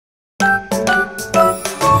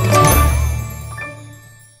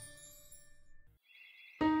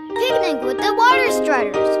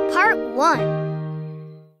one.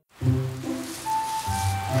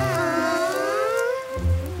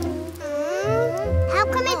 How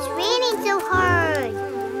come it's raining so hard?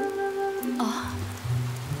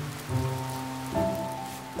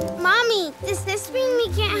 Mommy, does this mean we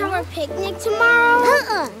can't have our picnic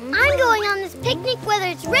tomorrow? I'm going on this picnic whether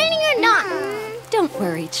it's raining or not. Don't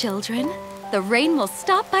worry, children. The rain will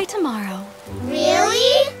stop by tomorrow.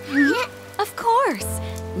 Really? Of course.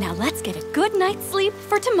 Now let's get a good night's sleep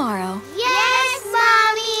for tomorrow. Yes,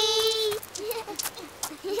 Mommy!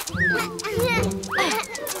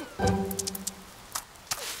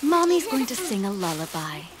 Mommy's going to sing a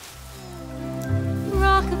lullaby.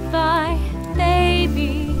 Rockabye,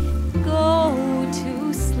 baby, go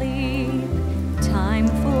to sleep. Time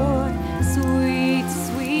for sweet,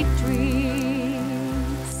 sweet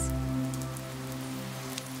dreams.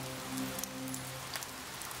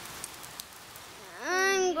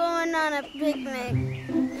 I'm going on a picnic.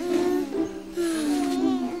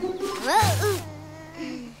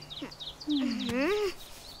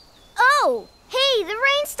 Oh! Hey, the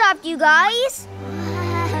rain stopped, you guys!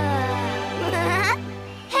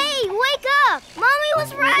 Hey, wake up! Mommy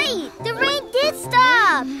was right! The rain did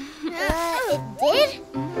stop! It did?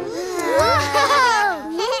 Whoa!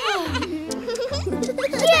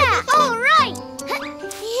 Yeah, all right!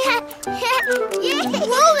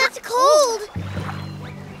 Whoa, that's cold!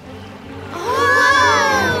 Whoa!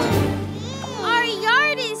 Our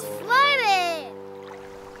yard is flooded!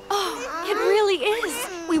 Oh, it really is.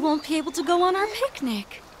 We won't be able to go on our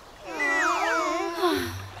picnic.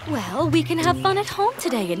 Well, we can have fun at home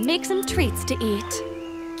today and make some treats to eat.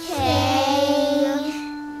 Okay.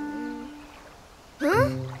 Huh?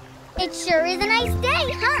 It sure is a nice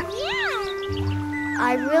day, huh? Yeah.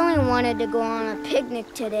 I really wanted to go on a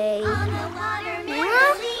picnic today. On the water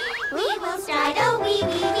merrily, we will stride, oh wee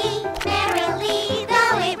wee wee, merrily.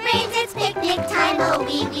 Though it rains, it's picnic time, oh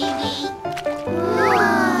wee wee wee.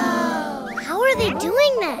 Whoa! How are they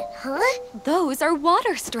doing that, huh? Those are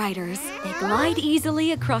water striders. They glide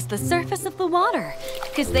easily across the surface of the water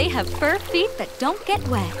because they have fur feet that don't get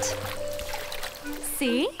wet.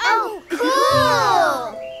 See? Oh,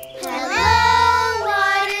 cool! Hello,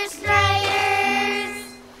 water striders!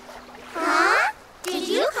 Huh? Did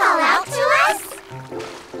you call out to us?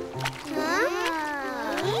 Huh?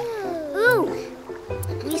 Ooh,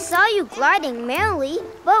 we saw you gliding merrily,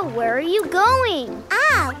 but where are you going?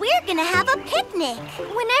 Ah, we're gonna have a picnic.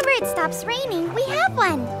 Whenever it stops raining, we have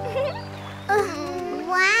one.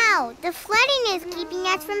 Wow, the flooding is keeping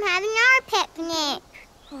us from having our picnic.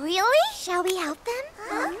 Really? Shall we help them?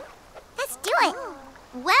 Huh? Let's do it.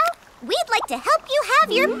 Well, we'd like to help you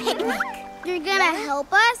have your picnic. You're gonna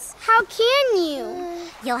help us? How can you?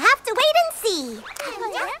 You'll have to wait and see.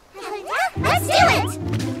 Let's do it!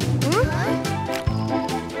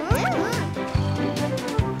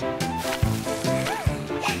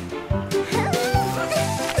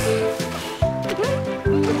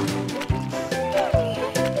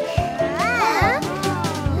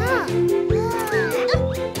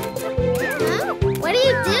 What are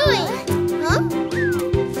you doing? Huh?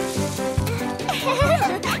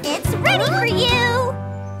 It's ready for you!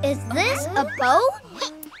 Is this a boat?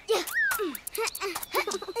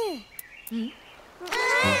 Hee-ho!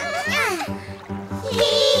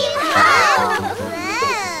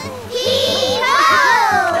 Hee-ho!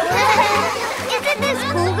 Isn't this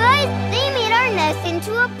cool, guys? They made our nest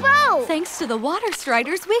into a boat. Thanks to the water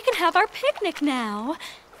striders, we can have our picnic now.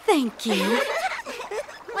 Thank you.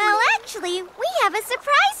 Well, actually, we have a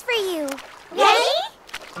surprise for you. Ready?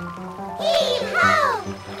 Hee-ho!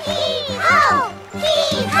 Hee-ho!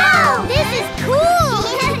 Hee-ho! This is cool.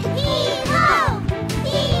 Hee-ho!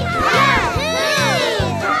 Hee-ho!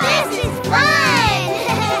 This is fun.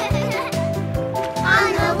 On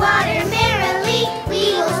the water merrily, we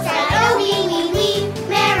will stride, oh wee wee wee,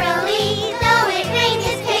 merrily. Though it rains,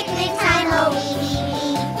 it's picnic time, oh wee wee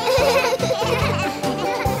wee.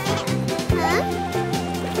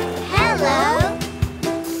 Hello.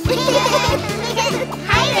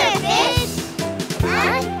 Hi there, fish.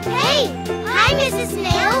 Huh? Hey, hi, Mrs.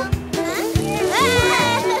 Snail.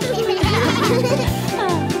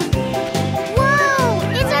 Whoa,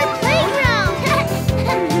 it's our playground.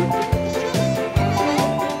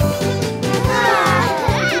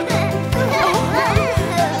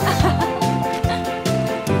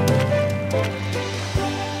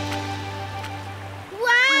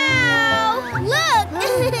 Wow, look.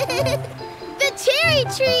 The cherry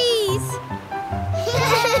trees.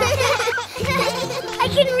 I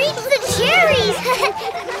can reach the cherries.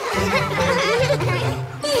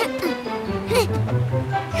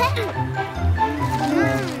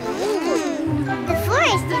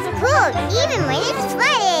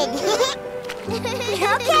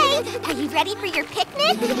 ready for your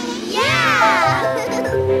picnic? Yeah!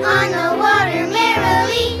 On the water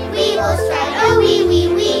merrily, we will stride, oh wee wee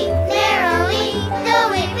wee. Merrily, though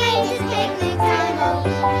it rains, it's picnic time, oh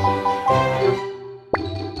wee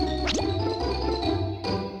wee.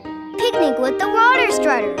 Picnic with the Water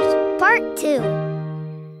Striders, Part 2.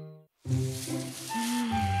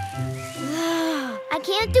 I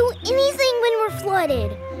can't do anything when we're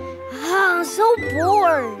flooded. I'm so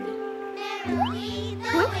bored.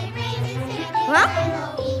 Huh?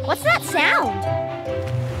 What's that sound?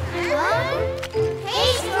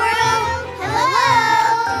 Hey, squirrel! Hello!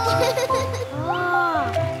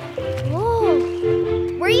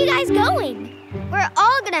 Whoa. Where are you guys going? We're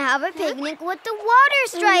all gonna have a picnic with the Water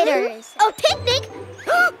Striders. A picnic?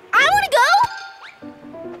 I want to go!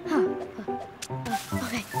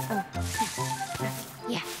 Okay.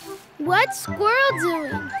 Yeah. What's Squirrel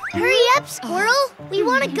doing? Hurry up, Squirrel. We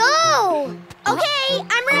want to go. Okay,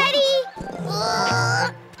 I'm ready.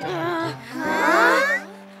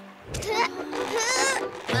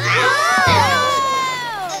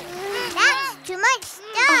 That's too much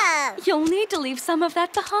stuff. You'll need to leave some of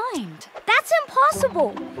that behind. That's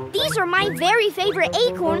impossible. These are my very favorite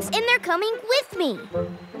acorns, and they're coming with me.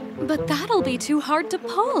 But that'll be too hard to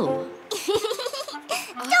pull.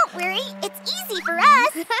 Don't worry, it's easy for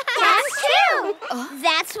us. That's true.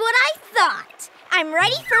 That's what I thought. I'm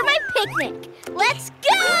ready for my picnic. Let's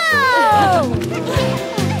go!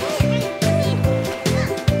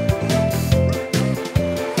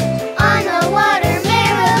 On the water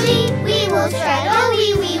merrily, we will stride, oh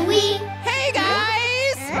wee wee wee. Hey,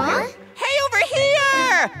 guys! Huh? Hey, over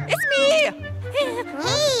here! It's me! Hey,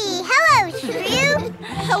 hello, Shrew.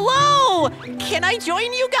 Hello! Can I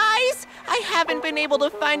join you guys? I haven't been able to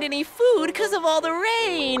find any food because of all the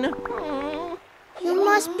rain. You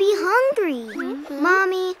must be hungry.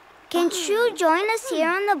 Mommy, can Shrew join us here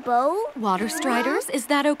on the boat? Water Striders, is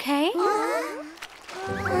that okay?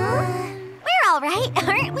 We're all right,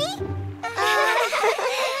 aren't we?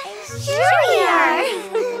 Sure we are.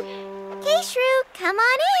 Hey, Shrew, come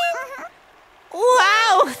on in.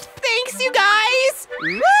 Wow! Thanks, you guys!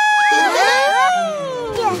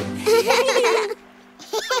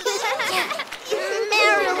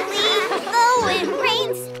 Merrily, though it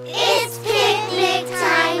rains, it's picnic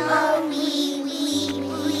time, oh wee wee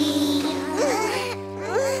wee.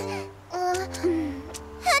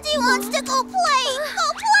 Hedgie wants to go play. Go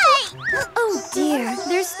play. Oh dear,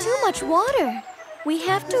 there's too much water. We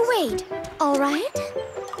have to wait, all right?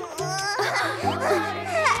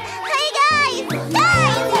 Hey guys!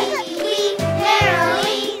 Guys!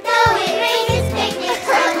 Merrily, though it rains, it's picnic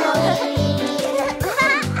time, oh wee wee.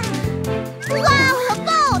 Wow, a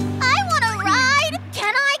boat! I want to ride.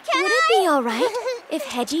 Can I? Would it be all right if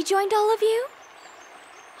Hedgie joined all of you?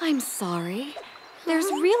 I'm sorry. There's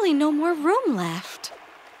really no more room left.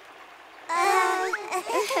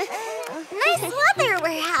 Nice weather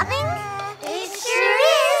we're having. It sure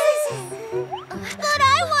is. But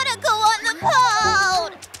I want to go on the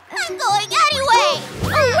boat. I'm going anyway.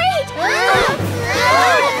 Oh, wait.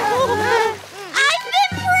 I've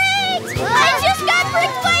been pricked. I just got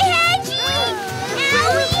pricked by Hedgie.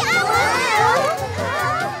 Owie, owie.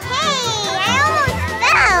 Hey, I almost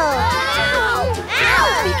fell. Ow.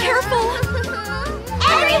 Be careful.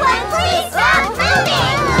 Everyone, please stop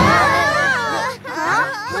moving.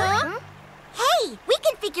 Hey, we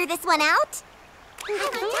can figure this one out.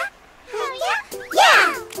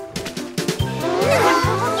 Yeah!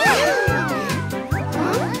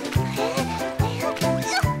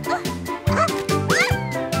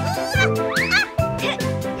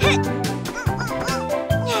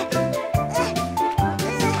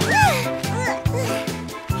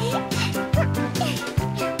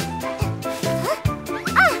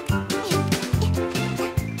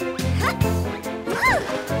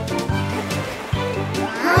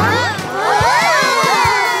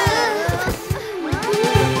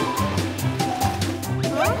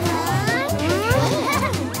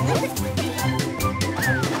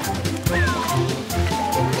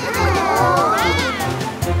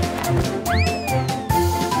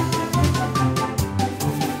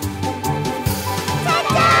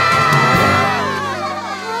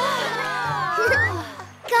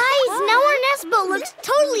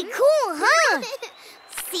 Totally cool, huh?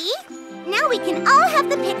 See? Now we can all have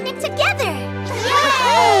the picnic together.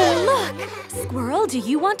 Oh, look! Squirrel, do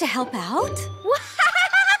you want to help out?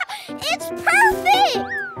 It's perfect!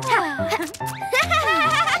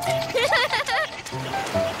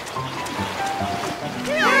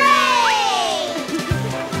 Hooray!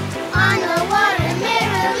 On the water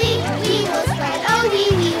merrily, we will stride, oh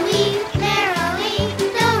wee wee wee. Merrily,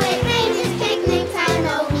 though it rains, it's picnic time,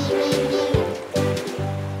 oh wee wee wee.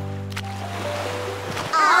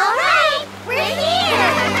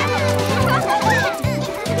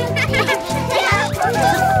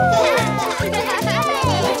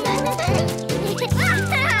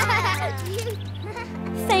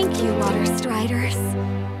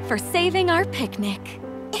 for saving our picnic.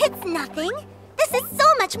 It's nothing. This is so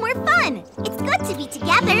much more fun. It's good to be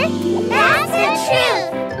together. That's the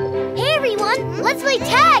truth. Hey, everyone, let's play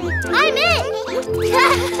tag. I'm in.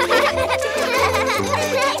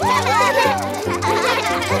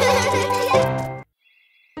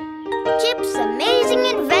 Chip's Amazing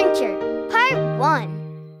Adventure, Part 1.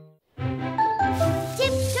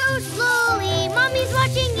 Tiptoe slowly, Mommy's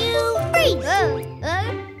watching you. Freeze!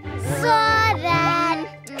 Saw that.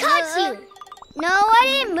 Caught you. No, I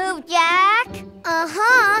didn't move, Jack.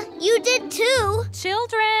 Uh-huh, you did too.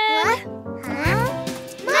 Children! Huh?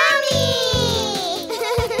 Mommy!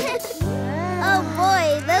 Oh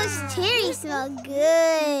boy, those cherries smell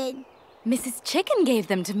good. Mrs. Chicken gave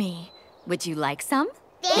them to me. Would you like some?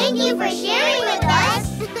 Thank you for sharing with us.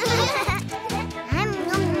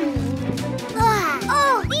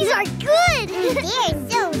 Oh, these are good. They're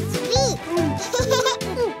so sweet.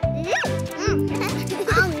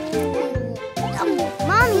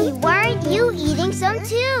 Mommy, why aren't you eating some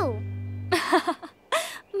too?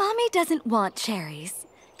 Mommy doesn't want cherries.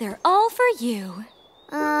 They're all for you.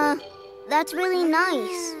 That's really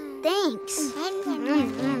nice. Thanks.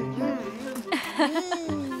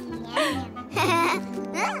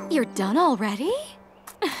 You're done already?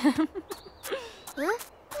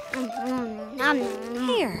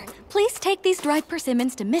 Here, please take these dried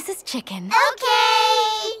persimmons to Mrs. Chicken.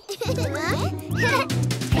 Okay.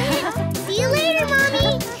 See you later,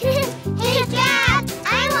 Mommy. Hey, Jack,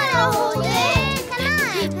 I want to hold it. Come on.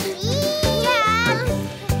 Jack.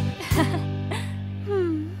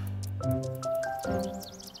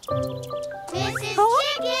 Mrs.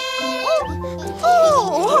 Chicken.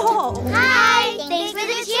 Hi. Thanks for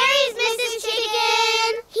the cherries, Mrs. Chicken.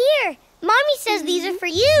 Here, Mommy says these are for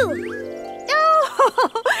you.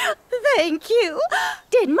 Oh, thank you.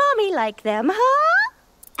 Did Mommy like them, huh?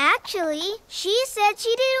 Actually, she said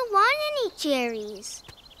she didn't want any cherries.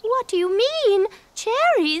 What do you mean?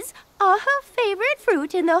 Cherries are her favorite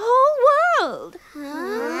fruit in the whole world.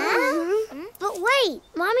 But wait,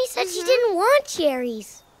 Mommy said she didn't want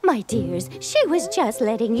cherries. My dears, she was just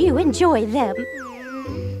letting you enjoy them.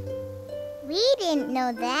 We didn't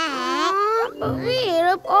know that. But we ate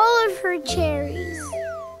up all of her cherries.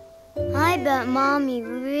 I bet Mommy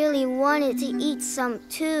really wanted to eat some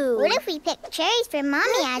too. What if we picked cherries for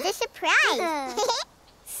Mommy as a surprise?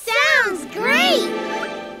 Sounds great!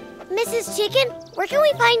 Mrs. Chicken, where can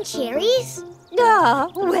we find cherries?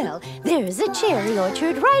 Well, there's a cherry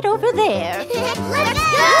orchard right over there. Let's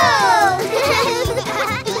go!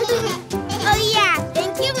 Oh yeah,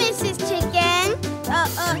 thank you, Mrs. Chicken.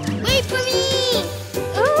 Wait for me!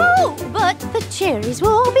 Oh, but the cherries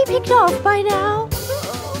will all be picked off by now.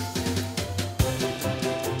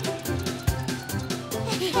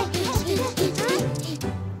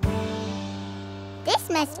 This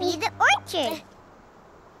must be the orchard.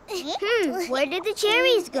 Where did the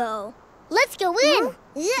cherries go? Let's go in.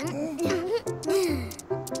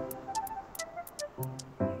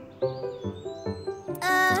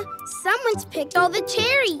 Someone's picked all the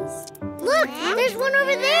cherries. Look, there's one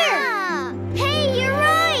over there. Hey, you're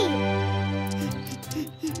right.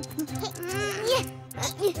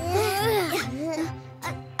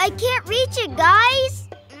 I can't reach it, guys.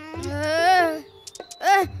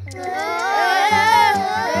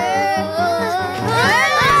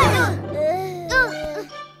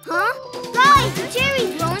 Huh? Guys, the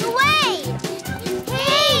cherry's blowing away.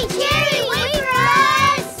 Hey, cherry, wait for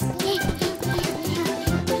us.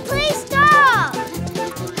 Please stop.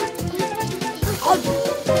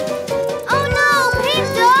 Oh no, Pink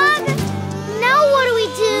Dog. Now what do we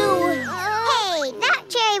do? Hey, that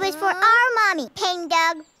cherry was for our Mommy, Ping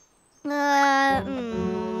Dog.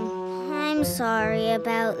 I'm sorry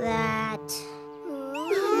about that.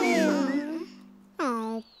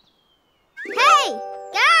 Oh. Hey,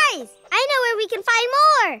 guys! I know where we can find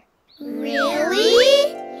more.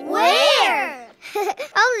 Really? Where?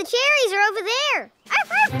 Oh, the cherries are over there. Arf,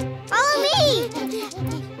 arf. Follow me.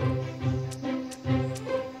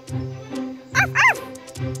 Arf, arf.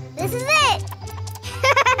 This is it.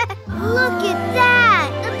 Look at that.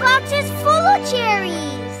 The box is full of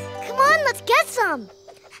cherries. Come on, let's get some.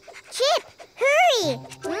 Chip, hurry.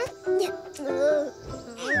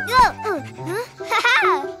 Go.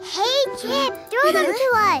 Hey, Chip, throw them to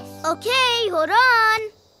us. Okay, hold on.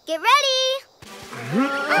 Get ready.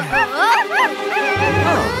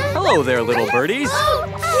 Hello there, little birdies.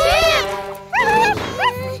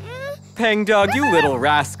 Pang Dog, you little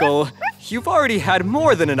rascal. You've already had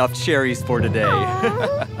more than enough cherries for today.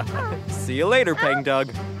 See you later, Pang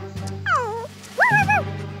Dog.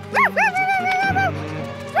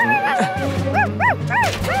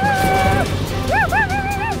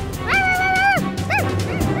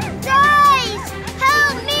 Guys,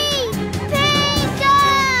 help me! Pink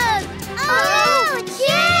Dog! Oh,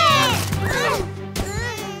 Chip!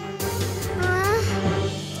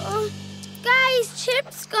 Guys,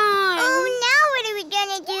 Chip's gone. Oh, now what are we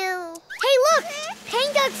gonna do? Hey, look! Pink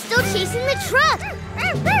Dog's still chasing the truck.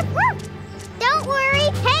 Don't worry,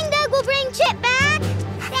 Pink Dog will bring Chip back.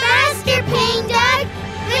 Faster, Pink Dog!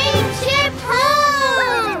 Bring Chip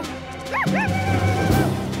home!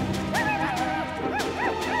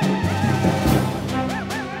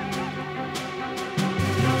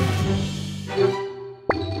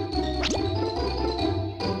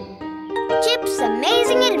 Chip's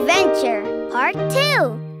Amazing Adventure, Part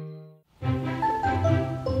 2.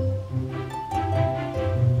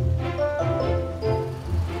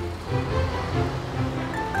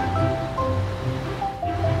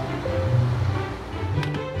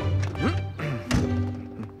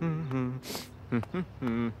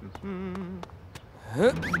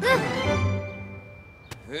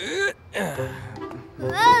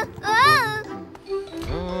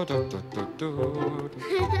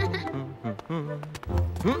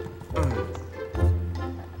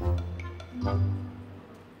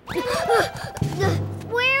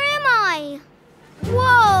 Where am I?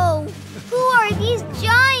 Whoa! Who are these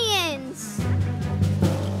giants?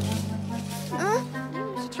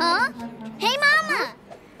 Huh? Hey, Mama!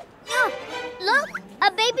 Oh, look,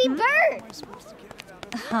 a baby bird.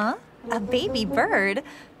 Huh? A baby bird?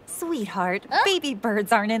 Sweetheart, baby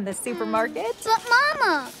birds aren't in the supermarket. But,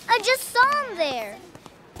 Mama, I just saw him there.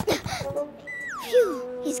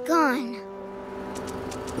 Phew, he's gone.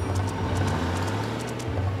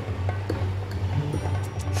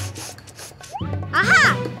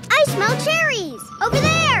 Aha! I smell cherries! Over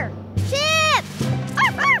there! Chip!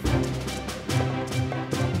 Arf, arf!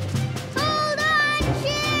 Hold on,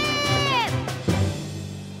 Chip!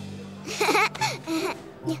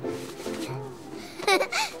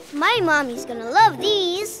 My mommy's gonna love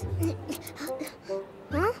these.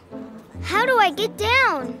 Huh? How do I get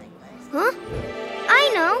down? Huh?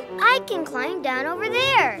 I know. I can climb down over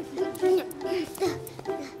there.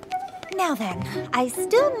 Now then, I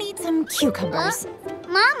still need some cucumbers.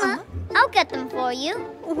 Mama, I'll get them for you.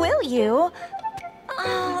 Will you?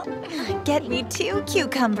 Get me 2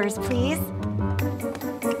 cucumbers, please.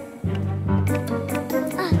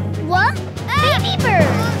 What? Baby bird!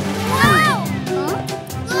 Wow!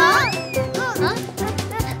 Huh?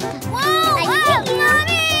 Whoa! I can get you.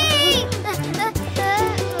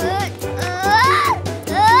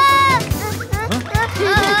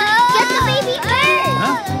 Get the baby bird!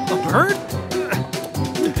 Huh? A bird?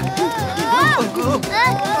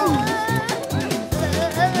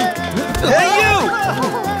 Hey, you!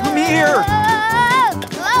 Come here!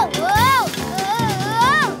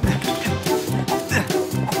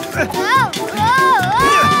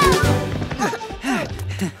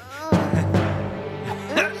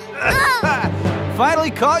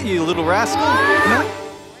 Finally caught you, little rascal.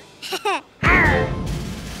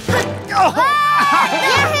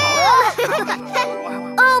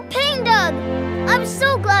 Oh, Pink Dog! I'm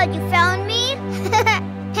so glad you found me.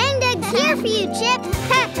 Pink Dog's here for you, Chip.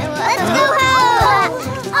 Let's go home.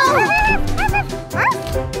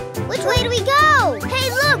 Which way do we go?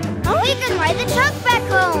 Hey, look! We can ride the truck back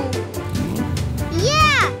home.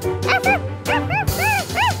 Yeah!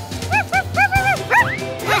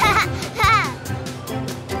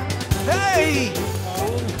 Hey!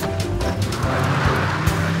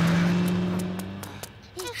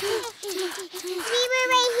 We were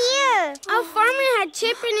right here. Our farmer had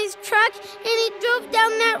Chip in his truck and he drove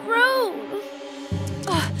down that road.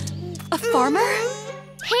 A farmer?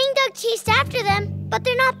 Pink Dog chased after them, but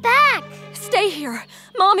they're not back. Stay here.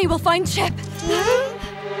 Mommy will find Chip.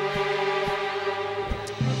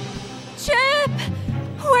 Chip!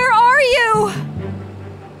 Where are you?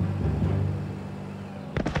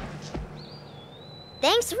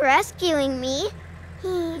 Thanks for rescuing me.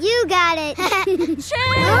 You got it. Chip!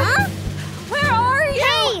 Huh? Where are you?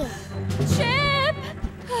 Hey! Chip!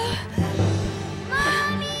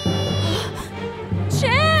 Mommy!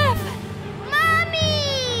 Chip!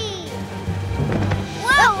 Mommy!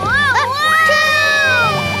 Whoa, whoa, whoa!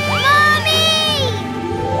 Mommy!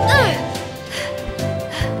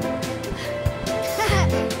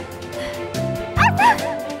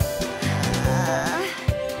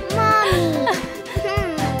 Mommy.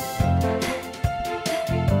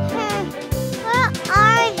 What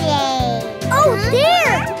are they?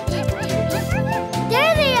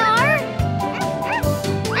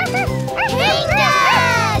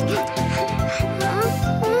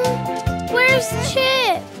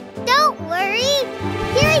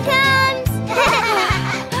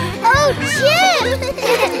 Oh, Chip!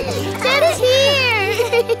 Chip's here!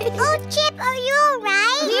 Oh, Chip, are you all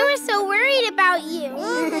right? We were so worried about you.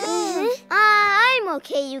 I'm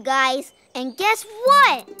okay, you guys. And guess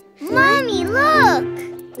what? Mommy, look!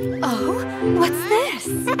 Oh, what's this?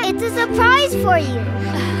 It's a surprise for you.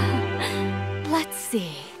 Let's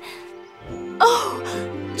see. Oh,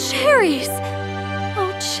 cherries!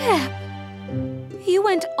 Oh, Chip. You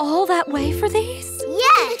went all that way for these?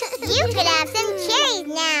 Yes, you could have some cherries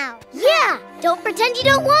now. Yeah, don't pretend you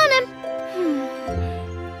don't want them.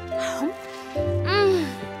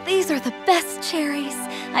 These are the best cherries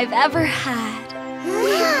I've ever had.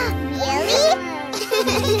 Really?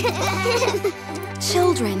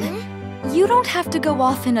 Children, you don't have to go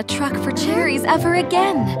off in a truck for cherries ever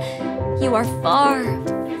again. You are far,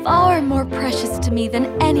 far more precious to me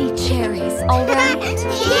than any cherries, all right?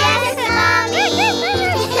 Yes, Mommy!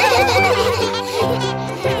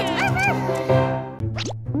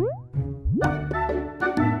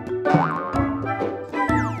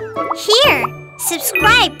 Here,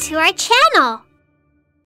 subscribe to our channel.